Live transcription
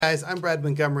Guys, I'm Brad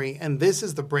Montgomery, and this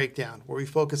is The Breakdown, where we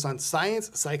focus on science,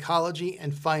 psychology,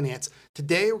 and finance.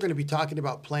 Today, we're going to be talking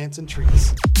about plants and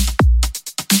trees.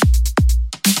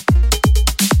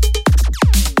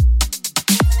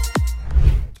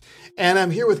 And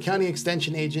I'm here with County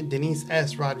Extension Agent Denise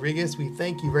S. Rodriguez. We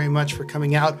thank you very much for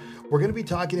coming out. We're going to be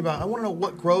talking about, I want to know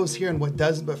what grows here and what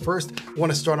doesn't, but first, I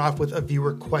want to start off with a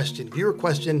viewer question. Viewer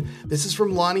question, this is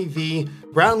from Lonnie V.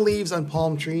 Brown leaves on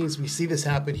palm trees. We see this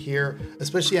happen here,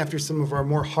 especially after some of our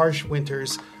more harsh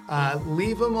winters.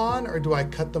 Leave them on or do I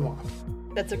cut them off?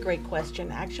 That's a great question.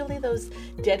 Actually, those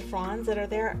dead fronds that are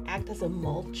there act as a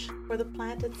mulch for the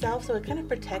plant itself, so it kind of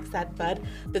protects that bud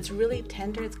that's really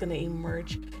tender. It's going to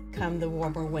emerge come the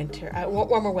warmer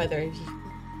weather. If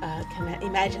you can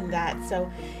imagine that.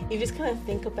 So you just kind of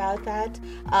think about that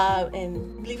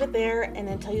and leave it there, and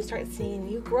until you start seeing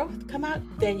new growth come out,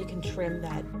 then you can trim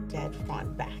that dead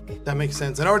frond back. That makes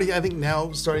sense. And already, I think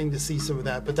now starting to see some of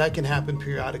that, but that can happen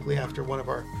periodically after one of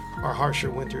our harsher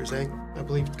winters. I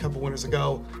believe a couple winters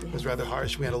ago it was rather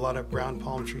harsh. We had a lot of brown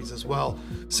palm trees as well.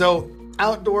 So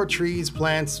outdoor trees,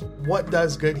 plants, what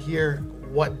does good here?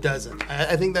 What doesn't?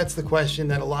 I think that's the question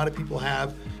that a lot of people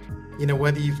have. You know,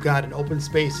 whether you've got an open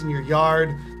space in your yard,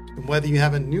 and whether you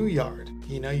have a new yard,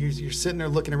 you know, you're sitting there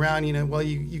looking around, you know, well,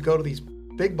 you go to these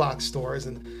big box stores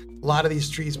and a lot of these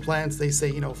trees, plants, they say,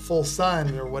 you know, full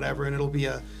sun or whatever, and it'll be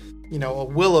a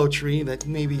willow tree that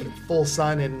may be full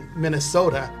sun in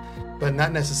Minnesota, but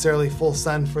not necessarily full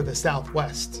sun for the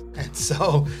Southwest. And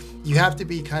so you have to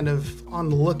be kind of on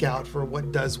the lookout for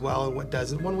what does well and what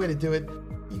doesn't. One way to do it,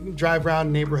 you can drive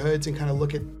around neighborhoods and kind of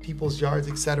look at people's yards,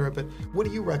 etc. But what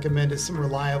do you recommend as some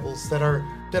reliables that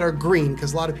are green?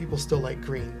 Because a lot of people still like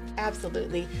green.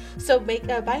 Absolutely. So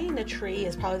buying a tree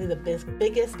is probably the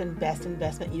biggest and best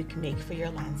investment you can make for your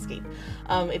landscape.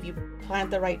 If you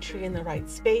plant the right tree in the right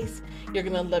space, you're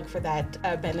going to look for that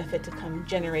benefit to come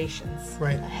generations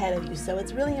ahead of you. So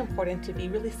it's really important to be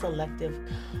really selective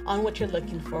on what you're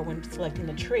looking for when selecting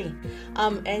a tree.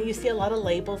 And you see a lot of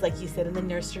labels, like you said, in the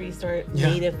nursery store,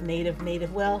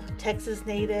 native, well, Texas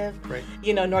native,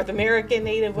 North American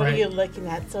native, what are you looking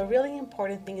at? So a really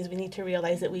important thing is we need to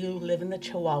realize that we live in the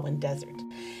Chihuahuan Desert.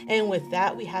 And with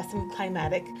that, we have some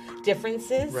climatic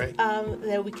differences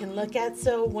that we can look at.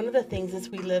 So one of the things is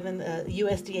we live in the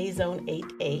USDA Zone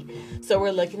 8A. So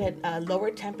we're looking at lower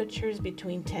temperatures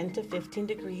between 10 to 15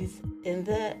 degrees in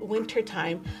the winter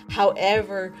time.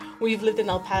 However, we've lived in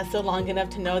El Paso long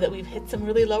enough to know that we've hit some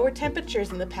really lower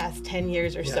temperatures in the past 10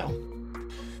 years or so.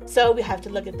 So we have to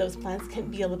look at those plants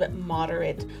can be a little bit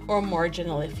moderate or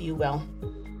marginal, if you will.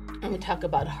 And we talk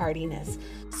about hardiness.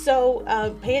 So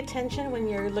pay attention when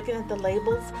you're looking at the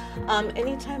labels.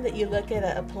 Anytime that you look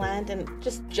at a plant, and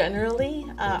just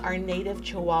generally our native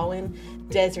Chihuahuan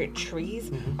desert trees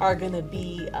are going to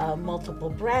be multiple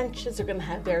branches. They're going to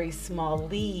have very small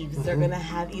leaves. They're going to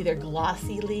have either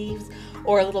glossy leaves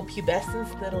or little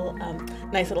pubescence, little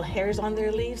nice little hairs on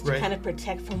their leaves to kind of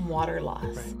protect from water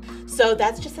loss. So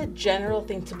that's just a general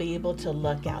thing to be able to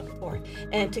look out for.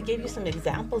 And to give you some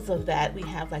examples of that, we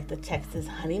have like the Texas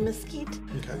honey mesquite,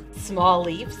 small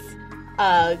leaves,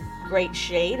 great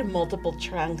shade, multiple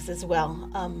trunks as well.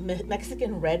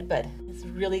 Mexican redbud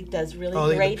does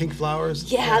really great. The pink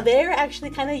flowers? Yeah, they're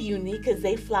actually kind of unique because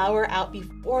they flower out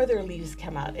before their leaves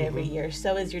come out every year.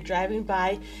 So as you're driving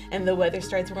by and the weather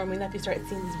starts warming up, you start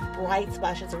seeing these bright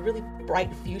splashes of really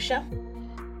bright fuchsia.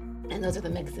 And those are the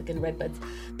Mexican redbuds.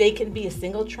 They can be a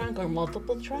single trunk or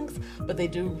multiple trunks, but they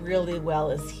do really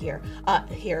well here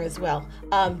as well.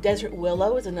 Desert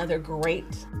willow is another great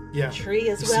tree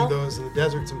as well. You see those in the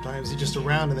desert sometimes. They're just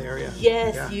around in the area.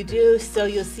 Yes, you do. So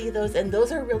you'll see those, and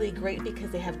those are really great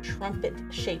because they have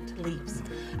trumpet-shaped leaves.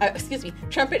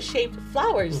 Trumpet-shaped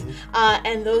flowers,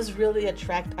 and those really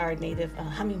attract our native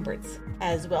hummingbirds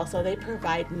as well. So they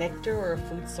provide nectar or a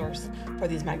food source for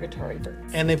these migratory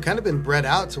birds. And they've kind of been bred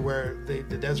out to where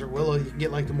the desert willow, you can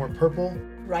get like the more purple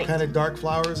kind of dark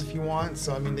flowers if you want.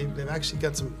 So I mean, they've actually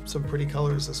got some pretty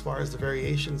colors as far as the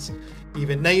variations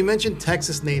even. Now you mentioned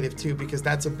Texas native too, because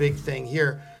that's a big thing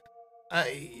here.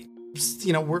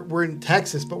 We're in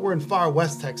Texas, but we're in far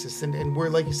west Texas, and we're,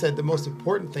 like you said, the most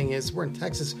important thing is we're in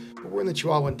Texas, but we're in the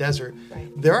Chihuahuan Desert.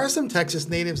 There are some Texas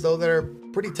natives though that are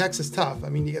pretty Texas tough. I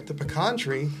mean, you get the pecan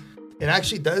tree. It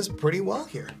actually does pretty well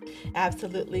here.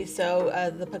 Absolutely. So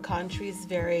the pecan tree is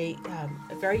very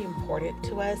important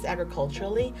to us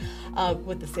agriculturally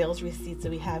with the sales receipts that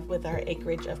we have with our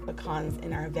acreage of pecans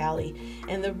in our valley.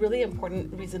 And the really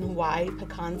important reason why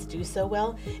pecans do so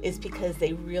well is because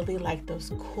they really like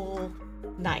those cool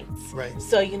nights. Right.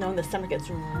 So, in the summer it gets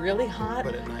really hot,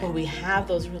 But at night. but we have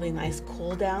those really nice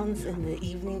cool downs in the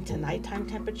evening to nighttime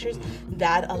temperatures.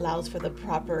 That allows for the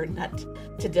proper nut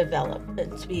to develop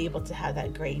and to be able to have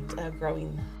that great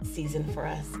growing season for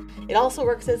us. It also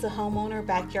works as a homeowner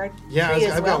backyard Yeah, tree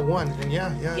as I've well. got one, and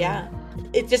yeah. Yeah.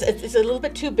 It's a little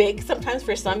bit too big sometimes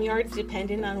for some yards,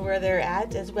 depending on where they're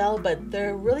at as well. But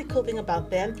the really cool thing about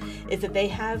them is that they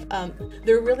have,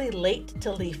 they're really late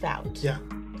to leaf out. Yeah.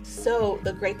 So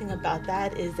the great thing about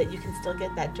that is that you can still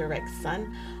get that direct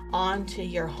sun onto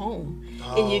your home,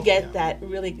 and you get that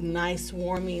really nice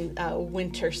warming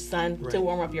winter sun to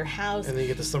warm up your house. And then you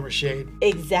get the summer shade.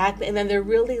 Exactly, and then they're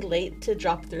really late to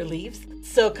drop their leaves.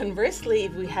 So conversely,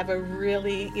 if we have a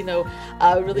really,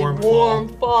 really warm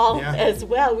fall as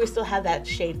well, we still have that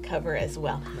shade cover as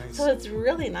well. Nice. So it's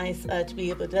really nice to be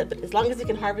able to, but as long as you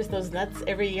can harvest those nuts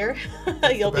every year,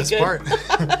 you'll be Best good. part.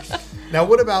 Now,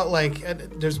 what about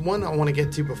there's one I want to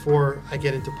get to before I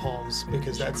get into palms,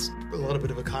 because that's a little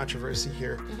bit of a controversy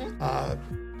here.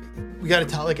 We got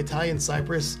Italian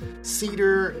cypress,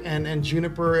 cedar, and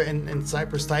juniper and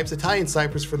cypress types. Italian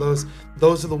cypress, for those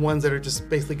are the ones that are just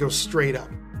basically go straight up.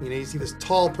 You see this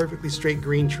tall, perfectly straight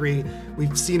green tree.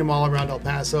 We've seen them all around El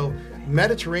Paso.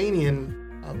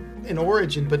 Mediterranean in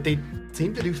origin, but they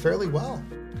seem to do fairly well.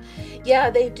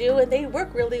 Yeah, they do, and they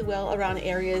work really well around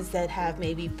areas that have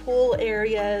maybe pool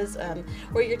areas,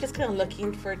 where you're just kind of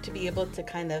looking for it to be able to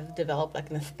kind of develop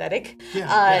like an aesthetic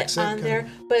on there.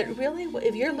 But really,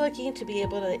 if you're looking to be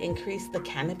able to increase the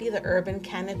canopy, the urban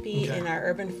canopy in our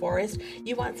urban forest,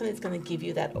 you want something that's going to give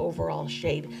you that overall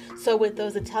shade. So with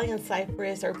those Italian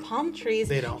cypress or palm trees,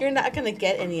 you're not going to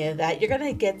get any of that. You're going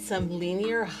to get some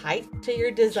linear height to your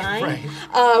design,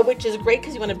 which is great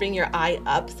because you want to bring your eye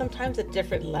up sometimes at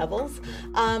different levels.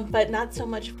 But not so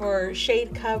much for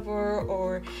shade cover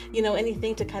or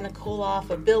anything to kind of cool off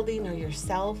a building or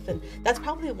yourself. And that's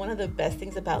probably one of the best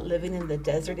things about living in the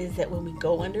desert, is that when we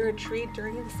go under a tree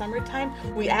during the summertime,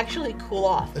 we actually cool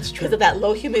off. That's true, because of that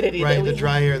low humidity. Right, the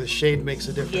dry air, the shade makes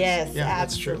a difference. Yes, yeah,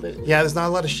 absolutely. That's true. Yeah, there's not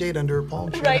a lot of shade under a palm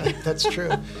tree. Right. That's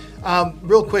true.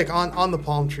 Real quick on the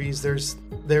palm trees, there's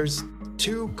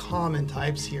two common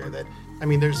types here that,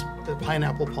 there's the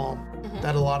pineapple palm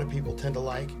that a lot of people tend to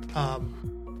like.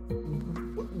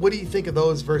 What do you think of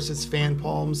those versus fan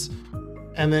palms?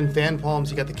 And then fan palms,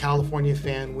 you got the California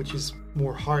fan, which is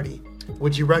more hardy.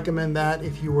 Would you recommend that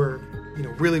if you were,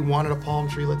 really wanted a palm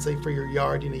tree, let's say for your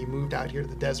yard, you moved out here to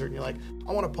the desert and you're like,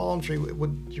 I want a palm tree.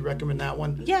 Would you recommend that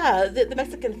one? Yeah, the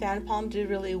Mexican fan palm do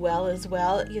really well as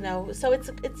well, so it's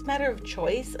a matter of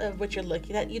choice of what you're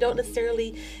looking at. You don't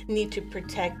necessarily need to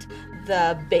protect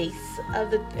the base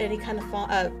of any kind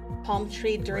of palm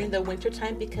tree during the winter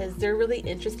time, because they're really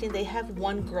interesting. They have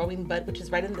one growing bud, which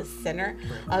is right in the center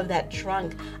of that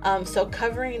trunk. So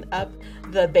covering up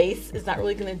the base is not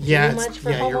really going to do much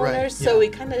for homeowners. You're right. So we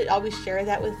kind of always share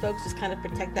that with folks, just kind of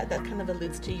protect that. That kind of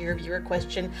alludes to your viewer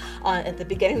question at the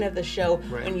beginning of the show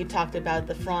when you talked about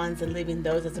the fronds and leaving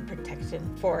those as a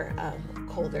protection for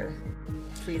colder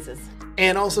freezes.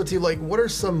 And also too, what are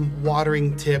some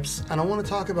watering tips? And I want to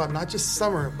talk about not just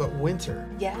summer, but winter.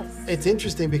 Yes. It's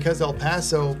interesting because El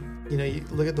Paso, you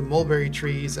look at the mulberry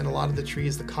trees and a lot of the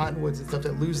trees, the cottonwoods and stuff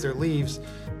that lose their leaves.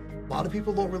 A lot of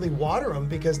people don't really water them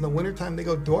because in the wintertime they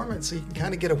go dormant, so you can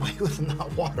kind of get away with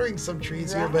not watering some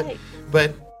trees here.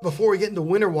 But before we get into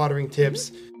winter watering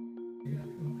tips,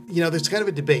 there's kind of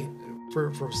a debate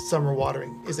for summer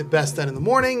watering. Is it best done in the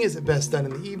morning? Is it best done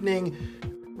in the evening?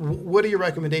 What are your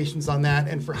recommendations on that,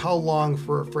 and for how long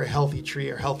for a healthy tree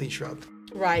or healthy shrub?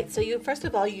 Right. So first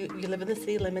of all, you live in the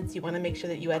city limits. You want to make sure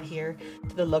that you adhere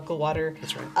to the local water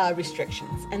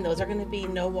restrictions. And those are going to be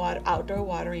no outdoor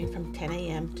watering from 10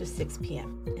 a.m. to 6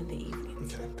 p.m. in the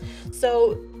evenings. Okay.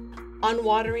 So on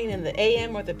watering in the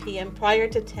a.m. or the p.m. prior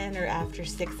to 10 or after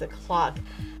 6 o'clock,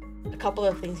 a couple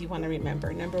of things you want to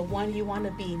remember. Number one, you want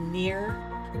to be near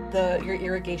your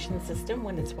irrigation system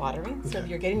when it's watering. So if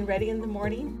you're getting ready in the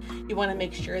morning, you want to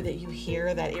make sure that you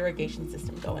hear that irrigation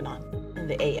system going on in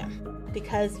the AM,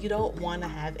 because you don't want to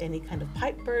have any kind of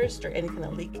pipe burst or any kind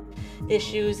of leak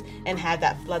issues and have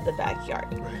that flood the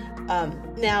backyard.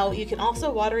 Right. Now you can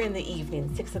also water in the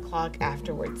evening, 6 o'clock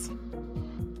afterwards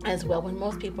as well, when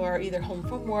most people are either home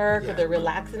from work or they're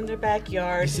relaxing in their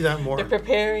backyard. You see that more. They're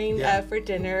preparing for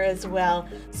dinner as well.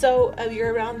 So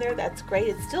you're around there, that's great.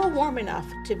 It's still warm enough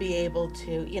to be able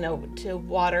to, to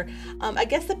water. I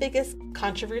guess the biggest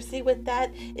controversy with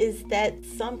that is that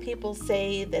some people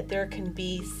say that there can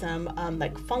be some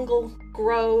like fungal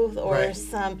growth or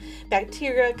some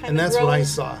bacteria kind of growth. And that's what I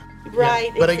saw.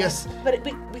 Right. Yeah. But I guess,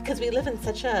 because we live in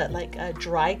such a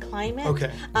dry climate.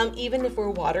 Okay. Even if we're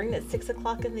watering at 6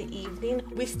 o'clock in the evening,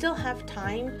 we still have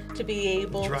time to be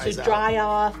able Dries to out. dry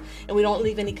off, and we don't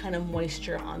leave any kind of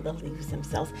moisture on the leaves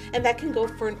themselves. And that can go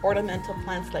for ornamental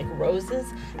plants like roses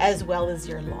as well as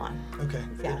your lawn. okay,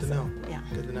 Yeah, good to so, know. yeah.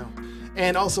 Good to know.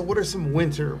 And also, what are some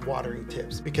winter watering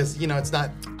tips? Because, it's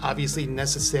not obviously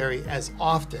necessary as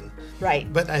often,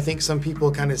 Right. but I think some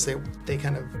people kind of say,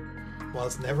 well,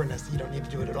 it's never necessary. You don't need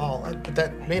to do it at all. But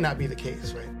that may not be the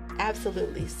case, right?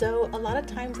 Absolutely. So a lot of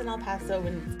times in El Paso,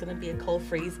 when it's going to be a cold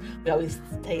freeze, we always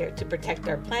say to protect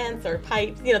our plants, our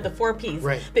pipes, the 4 Ps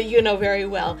Right. that you know very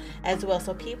well as well.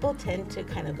 So people tend to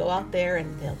kind of go out there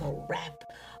and they'll wrap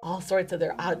all sorts of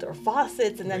their outdoor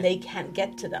faucets, and then they can't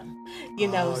get to them.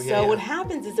 So what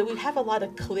happens is that we have a lot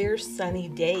of clear, sunny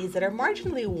days that are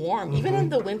marginally warm, even in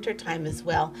the winter time as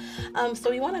well.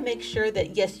 So you want to make sure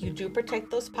that, yes, you do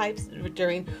protect those pipes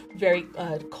during very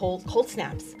cold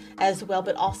snaps as well,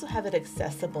 but also have it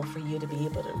accessible for you to be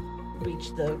able to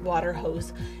reach the water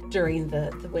hose during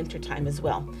the winter time as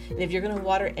well. And if you're going to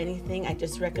water anything, I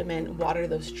just recommend water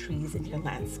those trees in your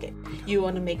landscape. You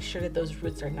want to make sure that those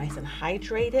roots are nice and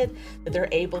hydrated, that they're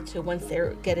able to, once they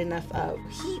get enough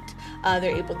heat,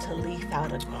 they're able to leaf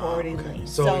out accordingly. Okay.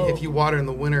 So if you water in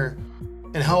the winter,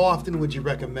 and how often would you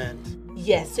recommend?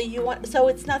 Yes, so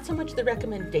it's not so much the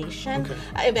recommendation. Okay.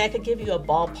 I mean, I could give you a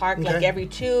ballpark, like every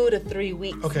 2 to 3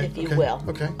 weeks, if you will.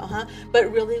 Okay.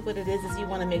 But really what it is you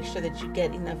want to make sure that you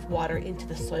get enough water into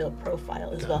the soil profile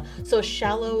as well. So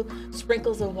shallow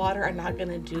sprinkles of water are not going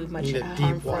to do much Need a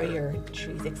harm deep for water. your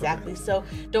trees. Exactly. So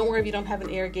don't worry if you don't have an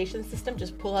irrigation system.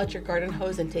 Just pull out your garden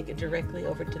hose and take it directly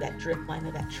over to that drip line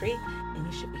of that tree, and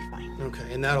you should be fine.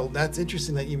 Okay, and that's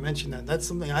interesting that you mentioned that. That's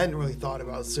something I hadn't really thought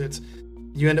about. So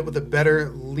you end up with a better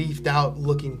leafed out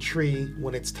looking tree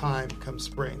when it's time come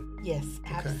spring. Yes,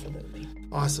 absolutely.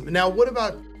 Awesome. Now, what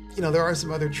about, there are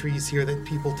some other trees here that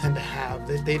people tend to have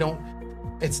that they don't,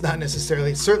 it's not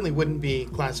necessarily, certainly wouldn't be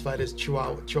classified as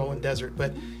Chihuahuan desert,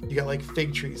 but you got like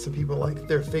fig trees. Some people like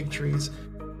their fig trees.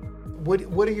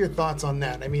 What are your thoughts on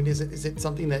that? I mean, is it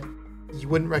something that you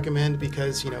wouldn't recommend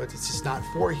because, it's just not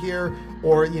for here,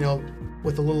 or,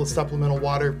 with a little supplemental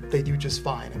water, they do just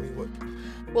fine? I mean, what?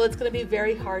 Well, it's going to be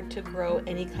very hard to grow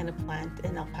any kind of plant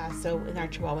in El Paso, in our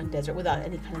Chihuahuan desert, without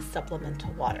any kind of supplemental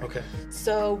water. Okay.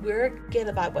 So we're getting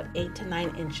about 8 to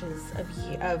 9 inches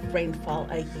of rainfall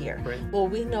a year. Right. Well,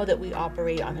 we know that we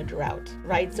operate on a drought,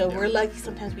 right? So we're lucky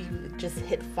sometimes we just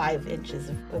hit 5 inches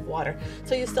of water.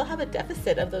 So you still have a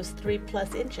deficit of those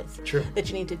 3+ inches True. that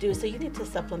you need to do. So you need to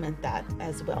supplement that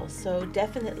as well. So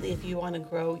definitely, if you want to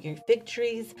grow your fig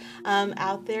trees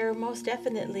out there, most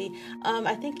definitely,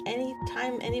 I think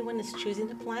anytime anyone is choosing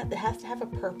a plant, that has to have a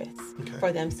purpose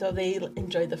for them. So they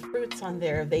enjoy the fruits on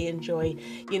there. They enjoy,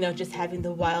 just having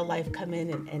the wildlife come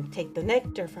in and take the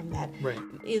nectar from that. Right.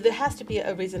 There has to be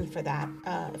a reason for that,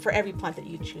 for every plant that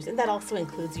you choose. And that also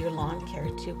includes your lawn care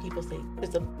too. People say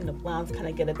lawns kind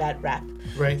of get a bad rap.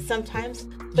 Right. Sometimes.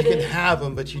 You But can have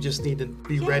them, but you just need to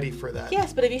be ready for that.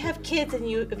 Yes, but if you have kids and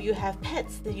if you have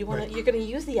pets, then you're going to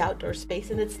use the outdoor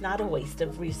space, and it's not a waste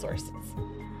of resources.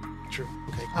 True.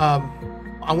 Okay.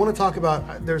 I want to talk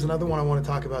about, there's another one I want to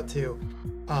talk about too.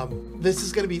 This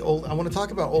is going to be old. I want to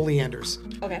talk about oleanders.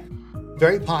 Okay.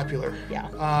 Very popular.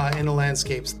 Yeah. In the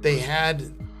landscapes. They had,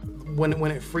 when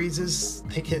it freezes,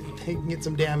 they can get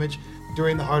some damage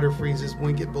during the harder freezes when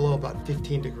we get below about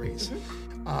 15 degrees.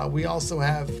 We also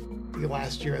have,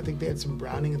 last year, I think they had some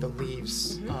browning of the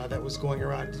leaves that was going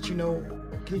around. Did you know?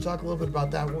 Can you talk a little bit about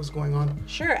that? What was going on?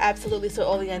 Sure, absolutely. So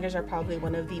oleanders are probably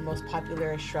one of the most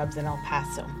popular shrubs in El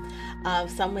Paso.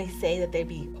 Some may say that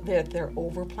they're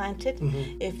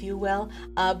overplanted, if you will.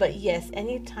 But yes,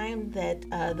 anytime that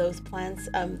those plants,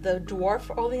 the dwarf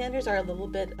oleanders are a little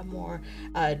bit more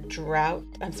heat.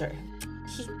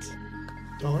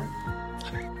 All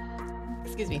right.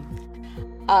 Excuse me.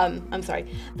 I'm sorry.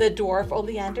 The dwarf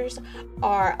oleanders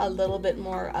are a little bit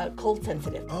more cold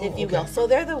sensitive, if you will. So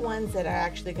they're the ones that are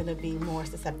actually going to be more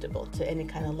susceptible to any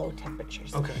kind of low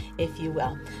temperatures, if you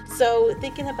will. So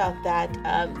thinking about that,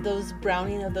 those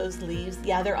browning of those leaves,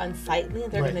 they're unsightly.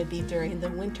 They're going to be during the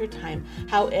winter time.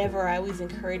 However, I always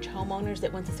encourage homeowners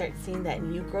that once they start seeing that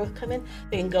new growth come in,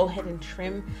 they can go ahead and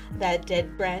trim that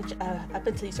dead branch up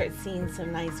until you start seeing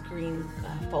some nice green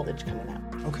foliage coming out.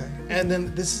 Okay. And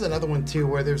then this is another one too,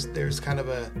 where there's kind of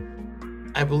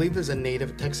I believe there's a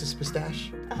native Texas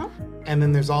pistache. And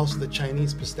then there's also the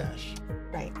Chinese pistache.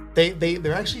 Right.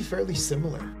 They're actually fairly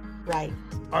similar. Right.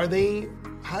 Are they?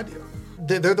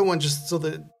 They're the ones, just so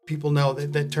that people know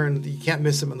that you can't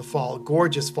miss them in the fall.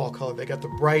 Gorgeous fall color. They got the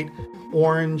bright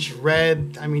orange,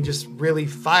 red. I mean, just really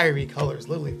fiery colors,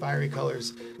 literally fiery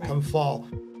colors come fall.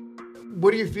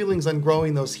 What are your feelings on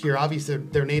growing those here? Obviously,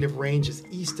 their native range is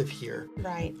east of here.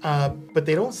 Right. But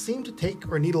they don't seem to take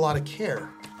or need a lot of care.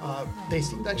 They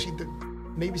seem to actually,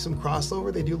 maybe some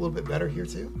crossover. They do a little bit better here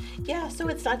too. Yeah, so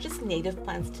it's not just native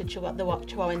plants to the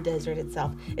Chihuahuan Desert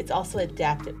itself. It's also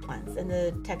adapted plants. And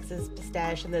the Texas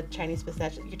pistache and the Chinese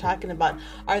pistache that you're talking about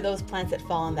are those plants that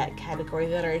fall in that category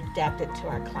that are adapted to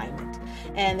our climate.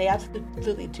 And they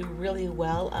absolutely do really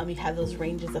well. You have those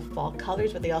ranges of fall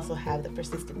colors, but they also have the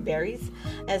persistent berries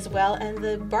as well. And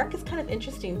the bark is kind of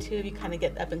interesting too if you kind of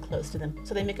get up and close to them.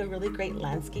 So they make a really great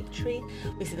landscape tree.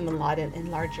 We see them a lot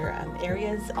in larger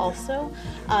areas also.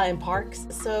 In parks.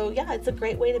 So yeah, it's a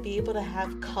great way to be able to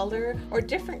have color or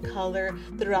different color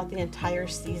throughout the entire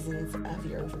seasons of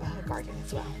your garden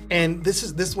as well. And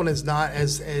this one is not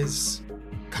as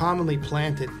commonly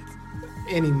planted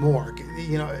anymore.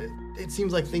 You know, it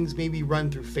seems like things maybe run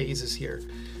through phases here.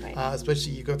 Right.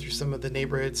 Especially you go through some of the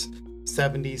neighborhoods,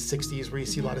 70s, 60s, where you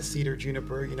see a lot of cedar,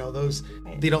 juniper, you know, those,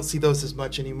 they don't see those as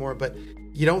much anymore, but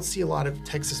you don't see a lot of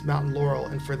Texas mountain laurel.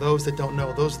 And for those that don't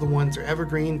know, those are the ones that are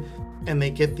evergreen, and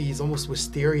they get these almost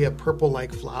wisteria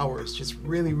purple-like flowers, just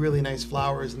really, really nice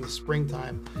flowers in the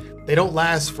springtime. They don't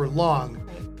last for long,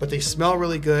 but they smell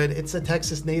really good. It's a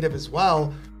Texas native as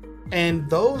well. And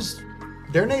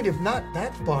they're native not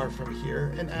that far from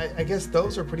here. And I guess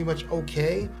those are pretty much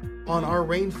okay on our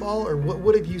rainfall. Or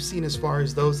what have you seen as far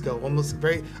as those go?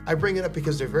 I bring it up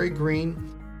because they're very green.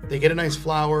 They get a nice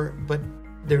flower, but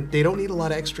they don't need a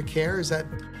lot of extra care. Is that...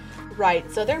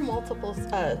 Right, so they're multiple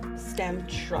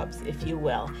stemmed shrubs, if you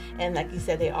will. And like you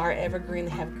said, they are evergreen.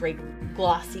 They have great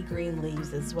glossy green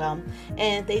leaves as well.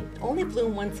 And they only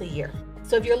bloom once a year.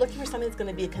 So if you're looking for something that's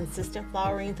going to be a consistent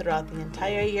flowering throughout the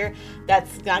entire year,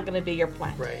 that's not going to be your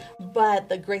plant. Right. But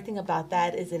the great thing about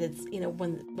that is that it's, you know,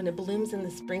 when it blooms in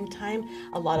the springtime,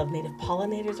 a lot of native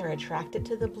pollinators are attracted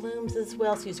to the blooms as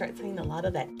well. So you start seeing a lot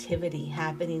of activity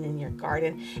happening in your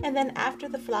garden. And then after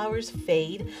the flowers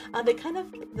fade,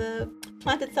 the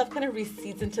plant itself kind of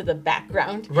recedes into the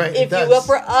background, right, if you will,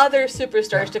 for other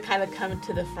superstars to kind of come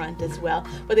to the front as well.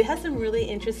 But they have some really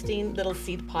interesting little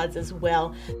seed pods as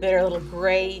well that are little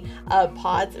gray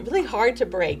pods, really hard to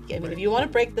break. I mean, if you want to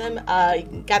break them,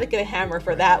 you got to get a hammer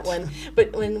for that one.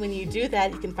 But when you do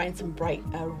that, you can find some bright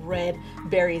red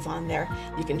berries on there.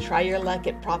 You can try your luck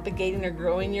at propagating or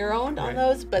growing your own on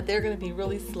those, but they're going to be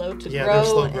really slow to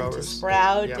grow and to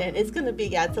sprout. Yeah. And it's going to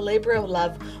be, it's a labor of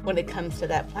love when it comes to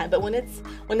that plant. But when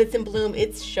it's in bloom,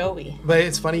 it's showy. But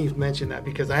it's funny you mentioned that,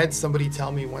 because I had somebody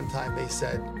tell me one time,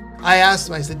 I asked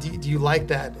them, I said, do you like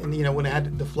that? And, you know, when it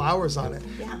had the flowers on it,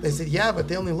 they said, yeah, but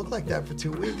they only look like that for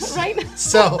 2 weeks. Right.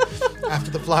 So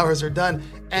after the flowers are done.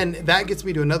 And that gets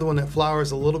me to another one that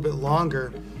flowers a little bit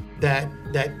longer that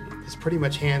is pretty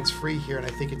much hands-free here. And I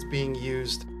think it's being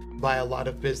used by a lot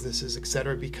of businesses, et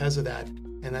cetera, because of that.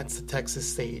 And that's the Texas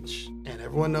sage. And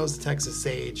everyone knows the Texas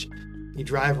sage. You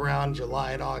drive around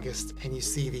July and August and you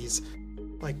see these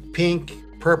like pink,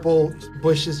 purple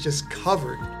bushes just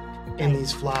covered in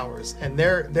these flowers. And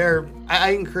I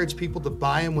encourage people to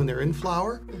buy them when they're in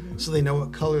flower, so they know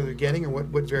what color they're getting or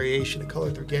what variation of color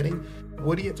they're getting.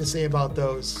 What do you have to say about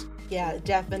those? Yeah,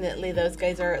 definitely. Those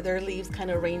guys their leaves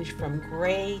kind of range from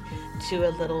gray to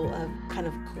a little kind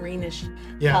of greenish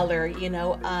color, you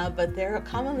know, but they're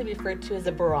commonly referred to as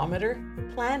a barometer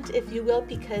plant, if you will,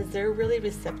 because they're really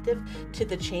receptive to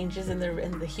the changes in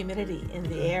the humidity in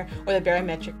the air or the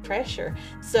barometric pressure.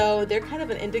 So they're kind of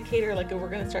an indicator, like if we're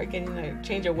going to start getting a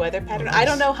change of weather pattern. I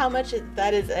don't know how much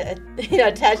that is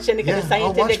attached to any kind of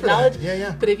scientific knowledge,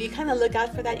 but if you kind of look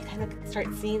out for that, you kind of start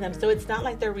seeing them. So it's not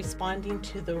like they're responding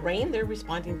to the rain, they're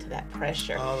responding to that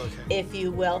pressure, if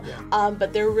you will.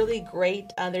 But they're really great.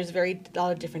 There's a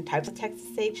lot of different types of Texas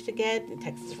sage to get,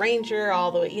 Texas Ranger,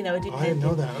 all the way, you know. I didn't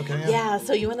know that. Okay. Yeah,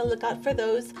 so you want to look out for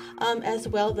those as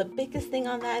well. The biggest thing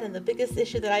on that, and the biggest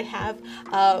issue that I have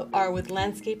are with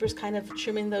landscapers kind of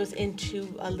trimming those into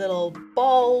little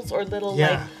balls or little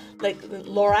like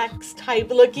Lorax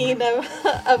type looking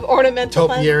of ornamental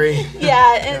topiary.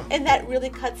 Plants. And that really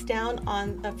cuts down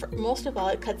on, most of all,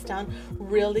 it cuts down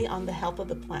really on the health of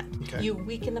the plant. Okay. You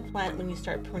weaken the plant when you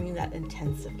start pruning that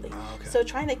intensively. So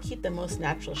trying to keep the most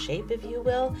natural shape, if you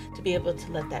will, to be able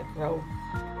to let that grow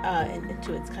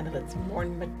into its more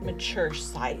mature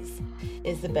size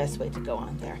is the best way to go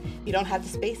on there. You don't have the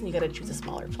space and you got to choose a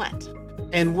smaller plant.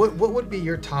 And what would be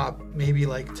your top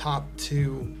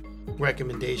 2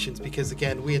 recommendations? Because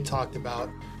again, we had talked about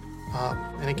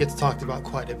And it gets talked about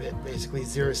quite a bit, basically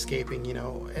xeriscaping,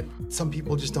 and some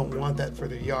people just don't want that for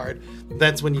their yard.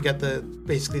 That's when you get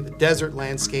basically the desert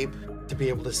landscape to be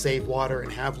able to save water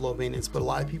and have low maintenance. But a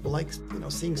lot of people like,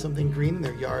 seeing something green in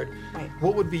their yard. Right.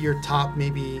 What would be your top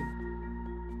maybe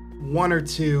 1 or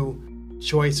 2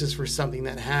 choices for something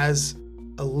that has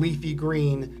a leafy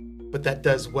green, but that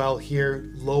does well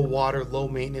here, low water, low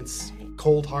maintenance,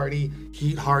 cold hardy,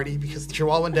 heat hardy, because the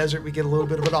Chihuahuan Desert, we get a little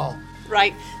bit of it all.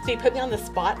 Right. So you put me on the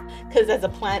spot because as a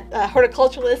plant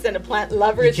horticulturalist and a plant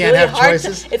lover, it's can't really have hard.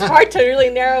 choices. It's hard to really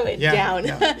narrow it down.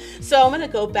 Yeah. So I'm going to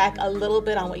go back a little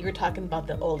bit on what you were talking about,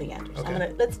 the oleanders.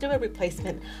 Okay. Let's do a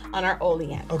replacement on our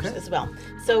oleanders as well.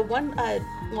 So one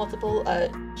multiple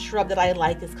shrub that I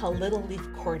like is called little leaf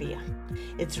cordia.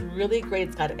 It's really great.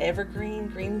 It's got evergreen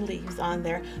green leaves on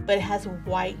there, but it has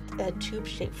white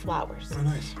tube-shaped flowers. Oh,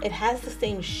 nice. It has the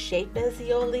same shape as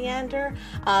the oleander,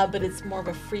 but it's more of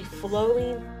a free-flowing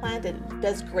plant. It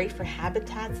does great for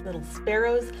habitats. Little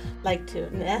sparrows like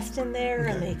to nest in there,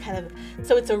 and they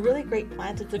so it's a really great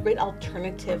plant. It's a great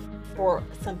alternative for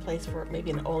someplace where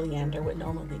maybe an oleander would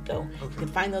normally go. You can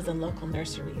find those in local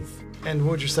nurseries. And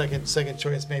what would your second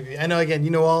choice maybe? I know,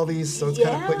 again, all these, so it's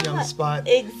kind of putting you on the spot.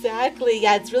 Exactly.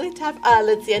 Yeah, it's really tough.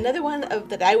 Let's see. Another one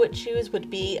that I would choose would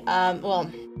be,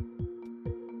 well,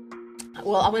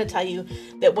 I'm going to tell you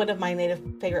that one of my native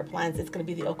favorite plants is going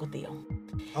to be the ocotillo.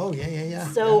 Oh, yeah.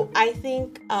 So I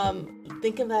think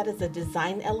of that as a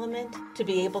design element to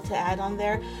be able to add on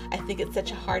there. I think it's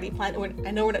such a hardy plant.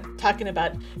 I know we're not talking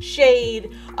about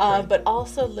shade, but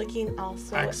also looking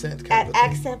at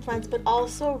accent plants, but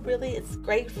also really it's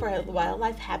great for a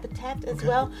wildlife habitat as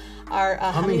well. Our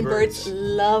hummingbirds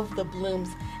love the blooms.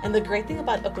 And the great thing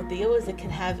about ocotillo is it can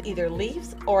have either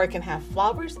leaves or it can have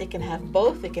flowers. It can have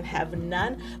both. It can have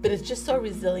none. But it's just so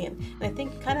resilient. And I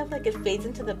think kind of like it fades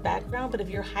into the background. But if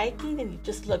you're hiking and you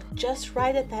just look just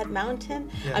right at that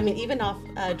mountain, I mean, even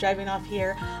driving off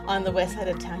here on the west side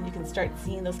of town, you can start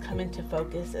seeing those come into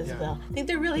focus as well. I think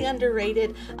they're really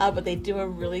underrated, but they do a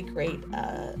really great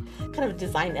kind of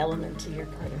design element to your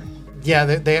garden. Yeah,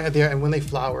 they're and when they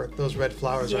flower, those red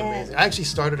flowers are amazing. I actually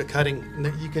started a cutting.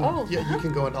 You can you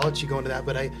can go and I'll let you go into that,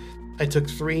 but I took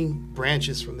 3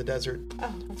 branches from the desert,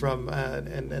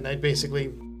 and I basically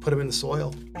put them in the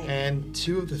soil, and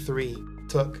 2 of the 3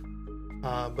 took.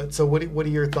 But so what are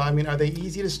your thoughts? I mean, are they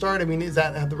easy to start? I mean, is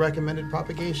that the recommended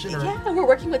propagation? Or? Yeah, we're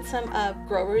working with some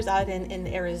growers out in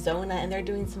Arizona, and they're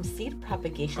doing some seed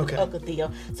propagation of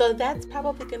ocotillo. So that's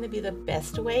probably going to be the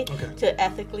best way to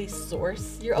ethically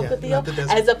source your ocotillo,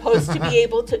 as opposed to be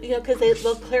able to, because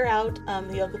they'll clear out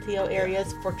the ocotillo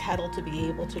areas for cattle to be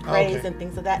able to graze and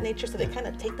things of that nature. So they kind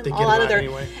of take them all out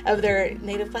of their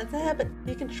native plants. But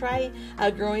you can try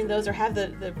growing those, or have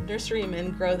the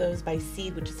nurserymen grow those by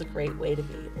seed, which is a great way to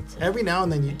be able to. Every now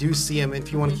and then you do see them.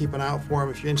 If you want to keep an eye out for them,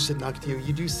 if you're interested in ocotillo,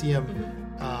 you do see them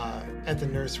at the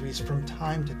nurseries from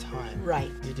time to time. Right.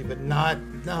 You do, but not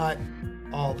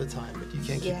all the time. But you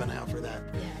can keep an eye out for that.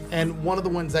 Yes. And one of the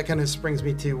ones that kind of springs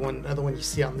me to another one you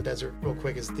see out in the desert real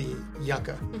quick is the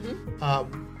yucca.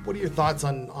 What are your thoughts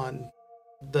on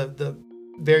the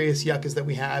various yuccas that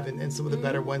we have and some of the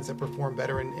better ones that perform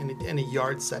better in a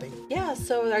yard setting? Yeah,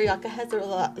 so our yucca has a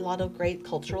lot of great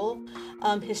cultural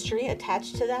history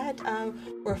attached to that,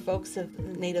 where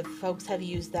native folks have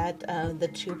used that, the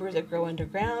tubers that grow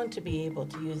underground, to be able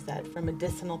to use that for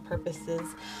medicinal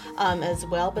purposes as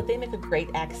well. But they make a great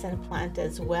accent plant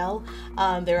as well.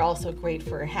 They're also great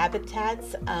for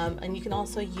habitats, and you can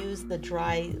also use the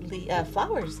dry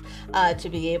flowers to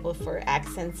be able for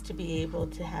accents, to be able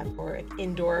to have for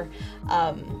indoor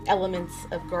elements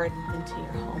of garden into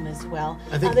your home as well.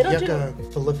 I think yucca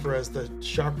folifera is the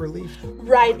sharper leaf.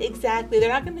 Right, exactly. They're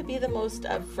not going to be the most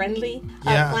friendly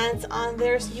plants on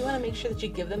there, so you want to make sure that you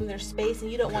give them their space,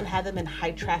 and you don't want to have them in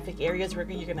high traffic areas where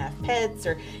you're going to have pets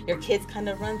or your kids kind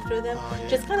of run through them.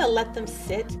 Just kind of let them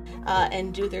sit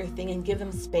and do their thing and give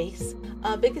them space.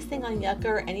 Biggest thing on yucca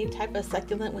or any type of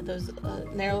succulent with those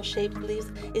narrow shaped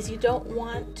leaves is you don't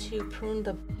want to prune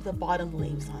the bottom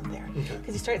leaves on there,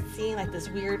 because you start seeing like this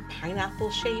weird pineapple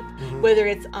shape, whether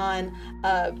it's on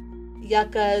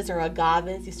yuccas or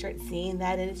agaves. You start seeing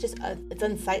that, and it's just it's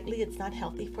unsightly. It's not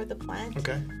healthy for the plant.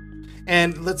 Okay.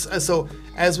 And let's so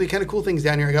as we kind of cool things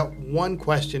down here, I got one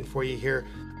question for you here.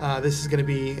 This is going to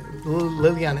be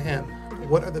Liliana M.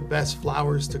 What are the best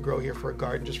flowers to grow here for a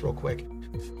garden? Just real quick,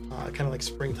 kind of like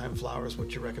springtime flowers,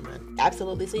 what you recommend?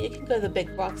 Absolutely. So you can go to the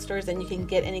big box stores and you can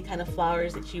get any kind of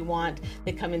flowers that you want.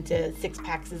 They come into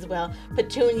 6-packs as well.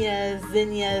 Petunias,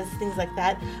 zinnias, things like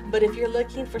that. But if you're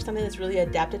looking for something that's really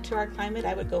adapted to our climate,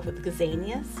 I would go with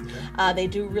gazanias. Okay. They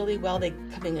do really well. They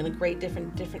come in a great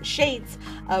different shades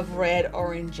of red,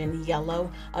 orange, and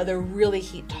yellow. They're really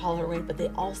heat tolerant, but they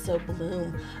also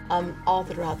bloom all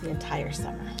throughout the entire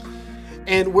summer.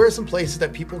 And where are some places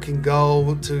that people can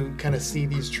go to kind of see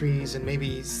these trees and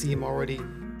maybe see them already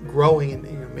growing?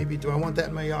 And maybe, do I want that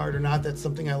in my yard or not? That's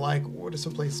something I like. What are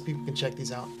some places people can check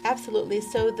these out? Absolutely.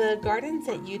 So the gardens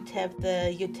at UTEP,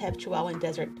 the UTEP Chihuahuan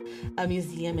Desert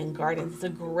Museum and Gardens, is a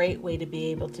great way to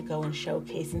be able to go and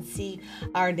showcase and see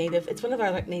our native. It's one of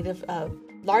our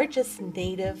largest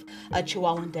native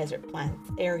Chihuahuan desert plants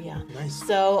area. Nice.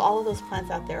 So all of those plants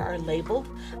out there are labeled,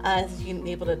 so you can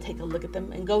be able to take a look at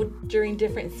them and go during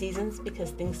different seasons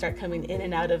because things start coming in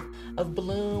and out of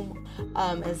bloom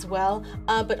as well.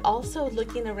 But also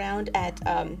looking around at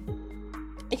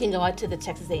you can go out to the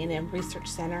Texas A&M Research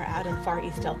Center out in Far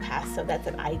East El Paso. That's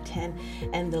at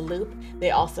I-10 and the Loop.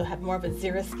 They also have more of a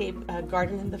xeriscape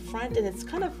garden in the front, and it's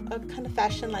kind of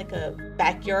fashioned like a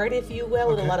backyard, if you will,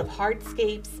 with a lot of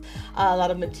hardscapes, a lot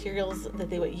of materials that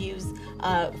they would use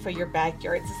for your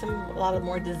backyard. So a lot of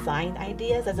more design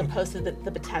ideas as opposed to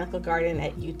the botanical garden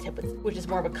at UTEP, which is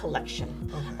more of a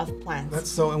collection of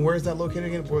plants. And where is that located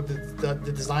again? For the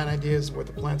design ideas where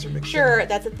the plants are mixed? Sure,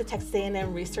 that's at the Texas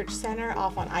A&M Research Center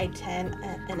off on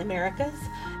I-10 in Americas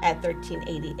at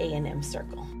 1380 A&M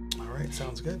Circle. All right,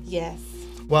 sounds good. Yes.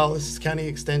 Well, this is County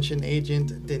Extension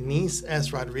Agent Denise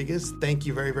S. Rodriguez. Thank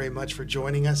you very, very much for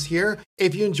joining us here.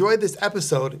 If you enjoyed this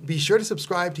episode, be sure to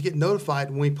subscribe to get notified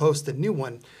when we post a new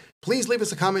one. Please leave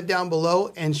us a comment down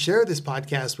below and share this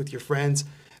podcast with your friends.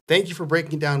 Thank you for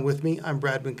breaking down with me. I'm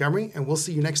Brad Montgomery, and we'll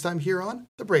see you next time here on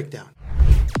The Breakdown.